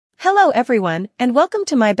Hello everyone, and welcome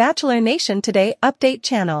to my BachelorNation Today update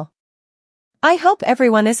channel. I hope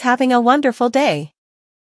everyone is having a wonderful day.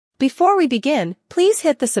 Before we begin, please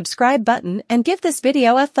hit the subscribe button and give this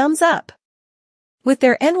video a thumbs up. With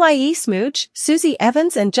their NYE smooch, Susie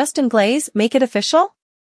Evans and Justin Glaze make it official?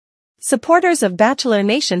 Supporters of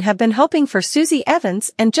BachelorNation have been hoping for Susie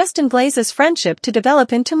Evans and Justin Glaze's friendship to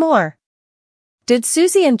develop into more. Did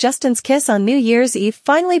Susie and Justin's kiss on New Year's Eve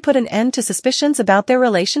finally put an end to suspicions about their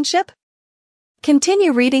relationship?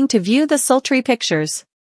 Continue reading to view the sultry pictures.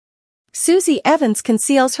 Susie Evans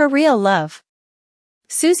conceals her real love.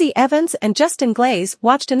 Susie Evans and Justin Glaze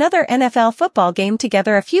watched another NFL football game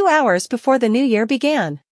together a few hours before the new year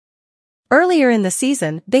began. Earlier in the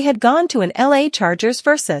season, they had gone to an LA Chargers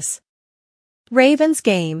vs. Ravens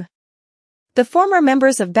game. The former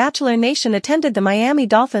members of BachelorNation attended the Miami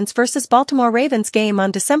Dolphins vs. Baltimore Ravens game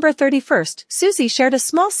on December 31st. Susie shared a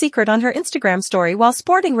small secret on her Instagram story while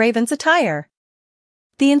sporting Ravens attire.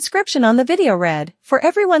 The inscription on the video read, "For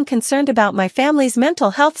everyone concerned about my family's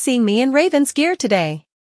mental health seeing me in Ravens gear today."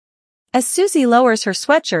 As Susie lowers her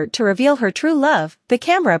sweatshirt to reveal her true love, the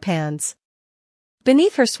camera pans.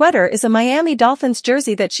 Beneath her sweater is a Miami Dolphins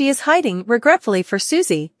jersey that she is hiding. Regretfully for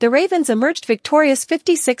Susie, the Ravens emerged victorious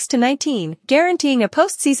 56-19, guaranteeing a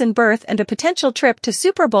postseason berth and a potential trip to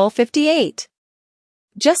Super Bowl 58.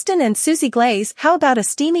 Justin and Susie Glaze, how about a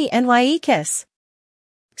steamy NYE kiss?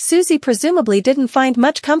 Susie presumably didn't find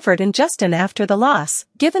much comfort in Justin after the loss,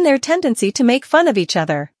 given their tendency to make fun of each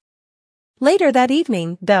other. Later that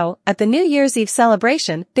evening, though, at the New Year's Eve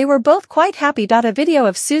celebration, they were both quite happy. A video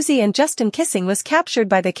of Susie and Justin kissing was captured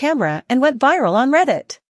by the camera and went viral on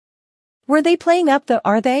Reddit. Were they playing up the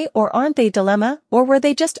 "are they or aren't they" dilemma, or were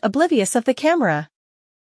they just oblivious of the camera?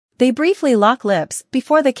 They briefly lock lips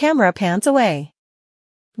before the camera pans away.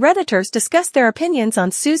 Redditors discussed their opinions on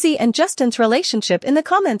Susie and Justin's relationship in the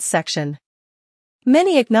comments section.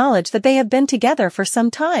 Many acknowledge that they have been together for some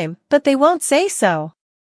time, but they won't say so.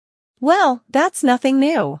 Well, that's nothing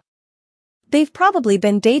new. They've probably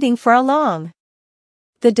been dating for a long.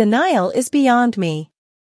 The denial is beyond me.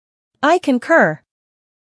 I concur.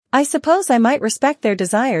 I suppose I might respect their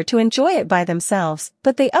desire to enjoy it by themselves,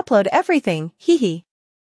 but they upload everything, hee.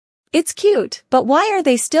 It's cute, but why are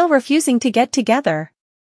they still refusing to get together?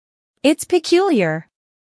 It's peculiar.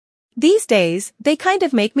 These days, they kind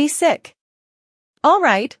of make me sick.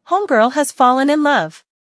 Alright, homegirl has fallen in love.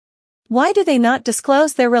 Why do they not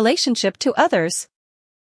disclose their relationship to others?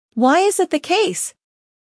 Why is it the case?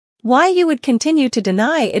 Why you would continue to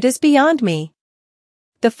deny it is beyond me.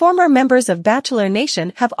 The former members of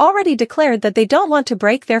BachelorNation have already declared that they don't want to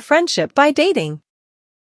break their friendship by dating.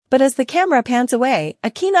 But as the camera pans away,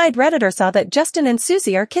 a keen-eyed Redditor saw that Justin and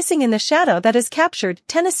Susie are kissing in the shadow that is captured.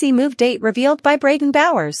 Tennessee move date revealed by Braden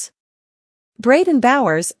Bowers. Braden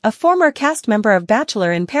Bowers, a former cast member of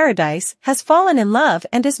Bachelor in Paradise, has fallen in love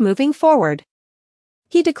and is moving forward.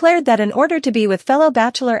 He declared that in order to be with fellow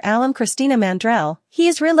Bachelor alum Christina Mandrell, he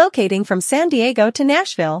is relocating from San Diego to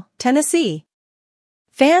Nashville, Tennessee.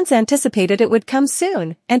 Fans anticipated it would come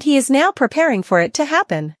soon, and he is now preparing for it to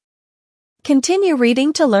happen. Continue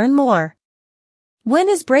reading to learn more. When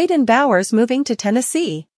is Braden Bowers moving to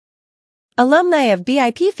Tennessee? Alumni of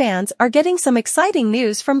BIP fans are getting some exciting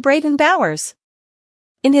news from Braden Bowers.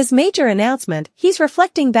 In his major announcement, he's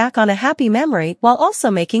reflecting back on a happy memory while also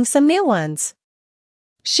making some new ones.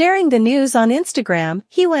 Sharing the news on Instagram,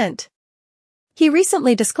 He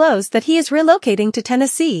recently disclosed that he is relocating to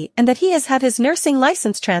Tennessee and that he has had his nursing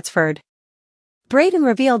license transferred. Braden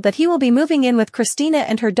revealed that he will be moving in with Christina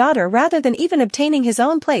and her daughter rather than even obtaining his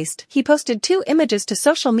own place. He posted 2 images to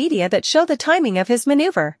social media that show the timing of his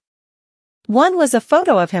maneuver. One was a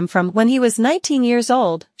photo of him from when he was 19 years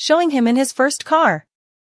old, showing him in his first car.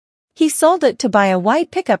 He sold it to buy a white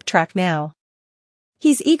pickup truck now.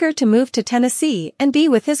 He's eager to move to Tennessee and be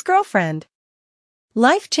with his girlfriend.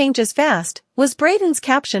 "Life changes fast," was Braden's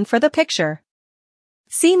caption for the picture.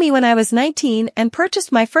 "See me when I was 19 and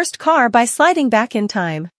purchased my first car by sliding back in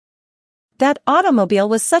time. That automobile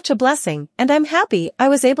was such a blessing, and I'm happy I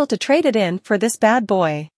was able to trade it in for this bad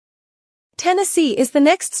boy. Tennessee is the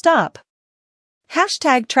next stop.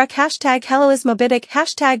 Hashtag truck, hashtag hello is mobidic,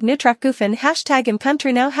 hashtag new truck goofin, hashtag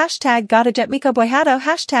imcountryno, hashtag gottajet miko boyhado,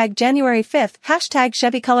 hashtag January 5th, hashtag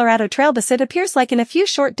Chevy Colorado Trailbus." It appears like in a few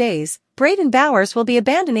short days, Braden Bowers will be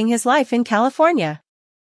abandoning his life in California.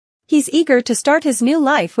 He's eager to start his new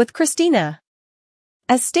life with Christina.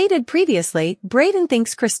 As stated previously, Braden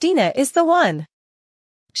thinks Christina is the one.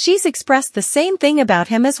 She's expressed the same thing about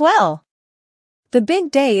him as well. The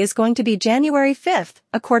big day is going to be January 5th,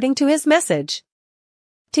 according to his message.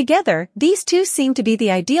 Together, these two seem to be the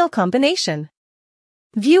ideal combination.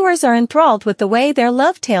 Viewers are enthralled with the way their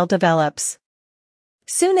love tale develops.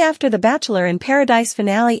 Soon after the Bachelor in Paradise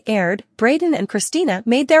finale aired, Brayden and Christina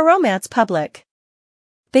made their romance public.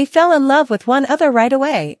 They fell in love with one another right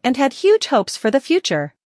away and had huge hopes for the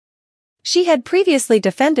future. She had previously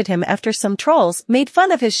defended him after some trolls made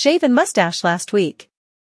fun of his shaven mustache last week.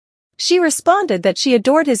 She responded that she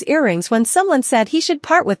adored his earrings when someone said he should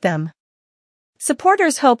part with them.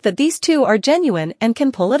 Supporters hope that these two are genuine and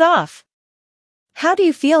can pull it off. How do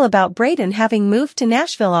you feel about Brayden having moved to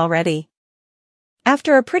Nashville already?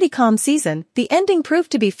 After a pretty calm season, the ending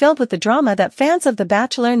proved to be filled with the drama that fans of The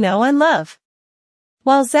Bachelor know and love.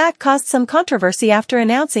 While Zach caused some controversy after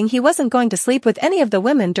announcing he wasn't going to sleep with any of the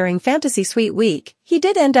women during Fantasy Suite week, he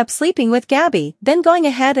did end up sleeping with Gabby, then going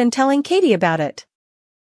ahead and telling Katie about it.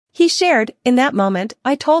 He shared, "In that moment,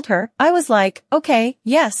 I told her, I was like, okay,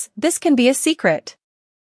 yes, this can be a secret.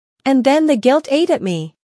 And then the guilt ate at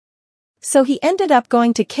me." So he ended up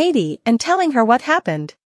going to Katie and telling her what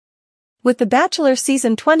happened. With The Bachelor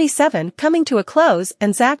Season 27 coming to a close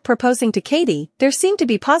and Zach proposing to Katie, there seem to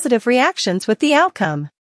be positive reactions with the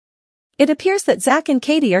outcome. It appears that Zach and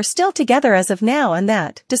Katie are still together as of now and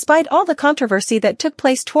that, despite all the controversy that took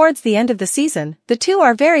place towards the end of the season, the two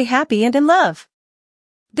are very happy and in love.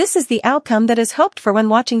 This is the outcome that is hoped for when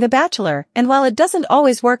watching The Bachelor, and while it doesn't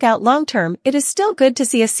always work out long-term, it is still good to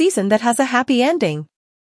see a season that has a happy ending.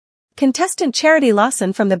 Contestant Charity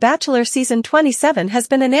Lawson from The Bachelor Season 27 has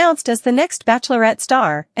been announced as the next Bachelorette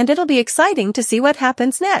star, and it'll be exciting to see what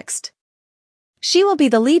happens next. She will be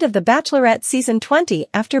the lead of The Bachelorette Season 20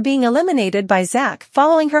 after being eliminated by Zach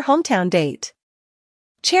following her hometown date.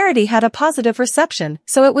 Charity had a positive reception,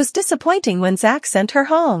 so it was disappointing when Zach sent her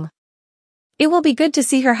home. It will be good to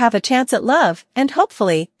see her have a chance at love, and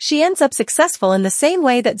hopefully, she ends up successful in the same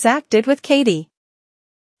way that Zach did with Katie.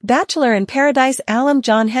 Bachelor in Paradise alum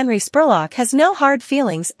John Henry Spurlock has no hard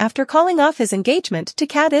feelings after calling off his engagement to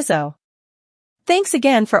Kat Izzo. "Thanks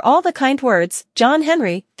again for all the kind words," John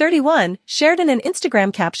Henry, 31, shared in an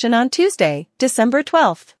Instagram caption on Tuesday, December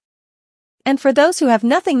 12th. "And for those who have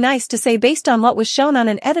nothing nice to say based on what was shown on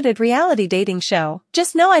an edited reality dating show,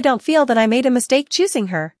 just know I don't feel that I made a mistake choosing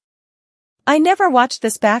her. I never watched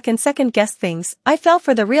this back and second-guessed things. I fell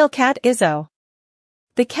for the real Kat Izzo.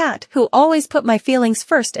 The cat who always put my feelings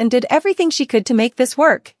first and did everything she could to make this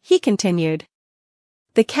work," he continued.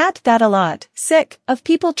 The cat that a lot, sick, of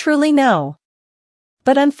people truly know.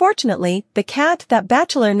 But unfortunately, the cat that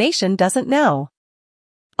BachelorNation doesn't know.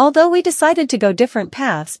 Although we decided to go different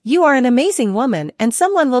paths, you are an amazing woman and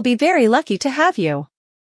someone will be very lucky to have you.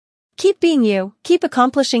 Keep being you, keep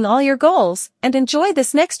accomplishing all your goals, and enjoy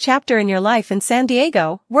this next chapter in your life in San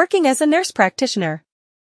Diego, working as a nurse practitioner.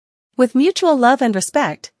 With mutual love and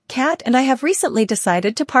respect, Kat and I have recently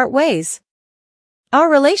decided to part ways. Our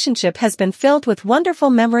relationship has been filled with wonderful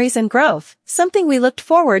memories and growth, something we looked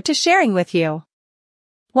forward to sharing with you.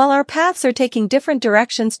 While our paths are taking different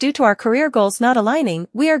directions due to our career goals not aligning,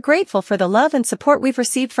 we are grateful for the love and support we've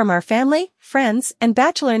received from our family, friends, and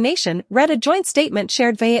BachelorNation, read a joint statement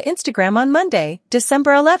shared via Instagram on Monday,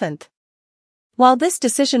 December 11th. While this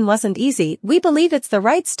decision wasn't easy, we believe it's the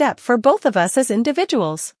right step for both of us as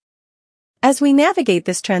individuals. As we navigate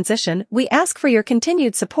this transition, we ask for your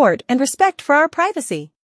continued support and respect for our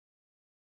privacy.